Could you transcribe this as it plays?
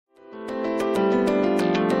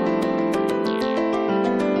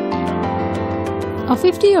A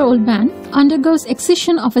 50-year-old man undergoes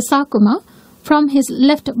excision of a sarcoma from his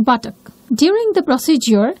left buttock. During the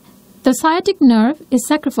procedure, the sciatic nerve is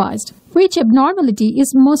sacrificed. Which abnormality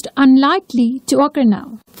is most unlikely to occur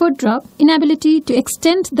now? Foot drop, inability to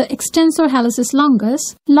extend the extensor hallucis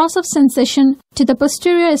longus, loss of sensation to the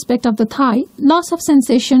posterior aspect of the thigh, loss of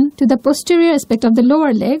sensation to the posterior aspect of the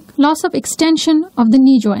lower leg, loss of extension of the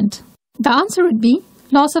knee joint. The answer would be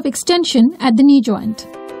loss of extension at the knee joint.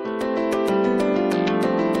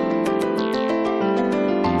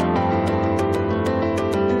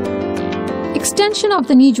 Extension of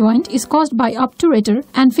the knee joint is caused by obturator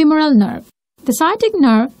and femoral nerve. The sciatic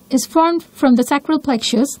nerve is formed from the sacral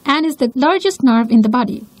plexus and is the largest nerve in the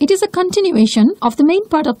body. It is a continuation of the main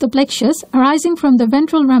part of the plexus arising from the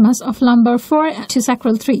ventral ramus of lumbar 4 to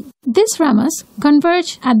sacral 3. This ramus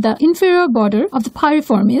converges at the inferior border of the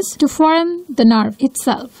piriformis to form the nerve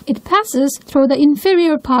itself. It passes through the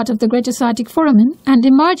inferior part of the greater sciatic foramen and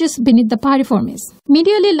emerges beneath the piriformis.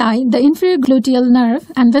 Medially lie the inferior gluteal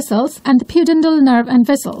nerve and vessels and the pudendal nerve and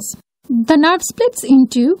vessels. The nerve splits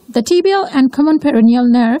into the tibial and common peroneal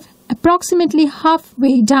nerve approximately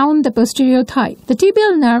halfway down the posterior thigh. The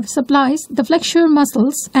tibial nerve supplies the flexure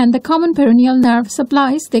muscles and the common peroneal nerve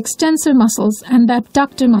supplies the extensor muscles and the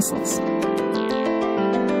abductor muscles.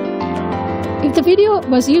 If the video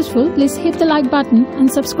was useful, please hit the like button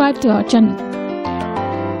and subscribe to our channel.